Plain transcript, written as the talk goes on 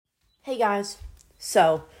Hey guys,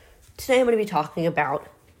 so today I'm going to be talking about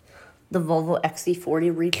the Volvo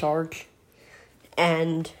XC40 Recharge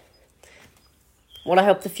and what I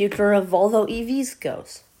hope the future of Volvo EVs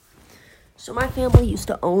goes. So my family used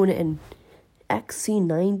to own an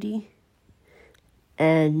XC90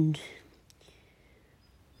 and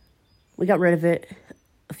we got rid of it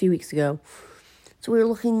a few weeks ago. So we were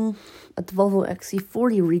looking at the Volvo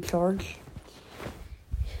XC40 Recharge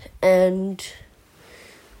and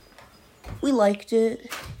we liked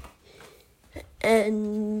it,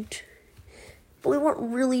 but we weren't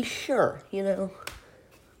really sure, We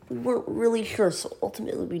weren't really sure, so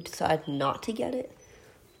ultimately we decided not to get it,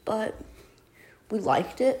 but we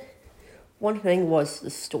liked it. One thing was the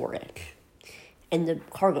storage and the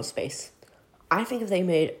cargo space. I think if they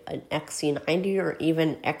made an XC90 or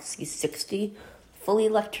even XC60 fully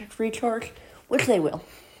electric Recharge, which they will,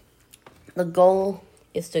 the goal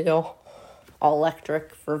is to go all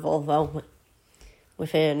electric for Volvo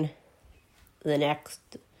within the next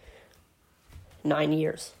 9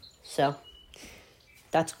 years. So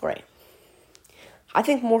that's great. I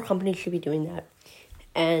think more companies should be doing that.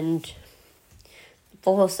 And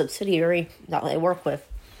Volvo subsidiary that they work with,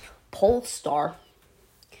 Polestar,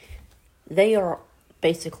 they are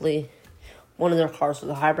basically, one of their cars is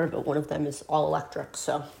a hybrid, but one of them is all electric.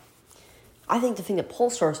 So I think the thing that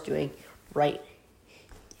Polestar is doing right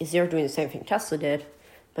is they're doing the same thing Tesla did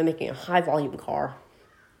by making a high volume car,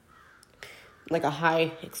 like a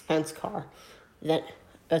high expense car,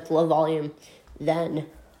 that's low volume, then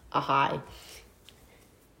a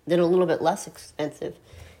little bit less expensive,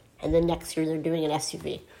 and then next year they're doing an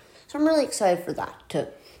SUV. So I'm really excited for that to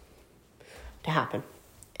happen.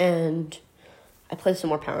 And I played some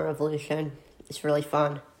more Power Revolution. It's really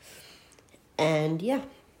fun. And yeah.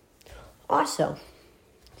 Also,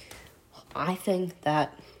 I think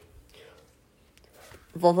that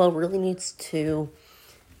Volvo really needs to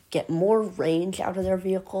get more range out of their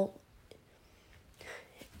vehicle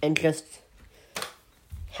and just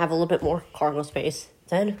have a little bit more cargo space.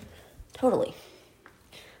 Then, totally,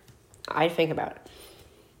 I think about it.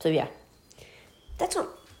 So yeah, that's what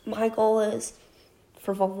my goal is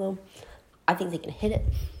for Volvo. I think they can hit it.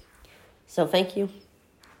 So thank you.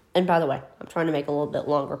 And by the way, I'm trying to make a little bit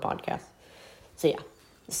longer podcast. So yeah,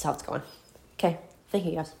 this is how it's going. Okay, thank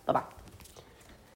you guys. Bye-bye.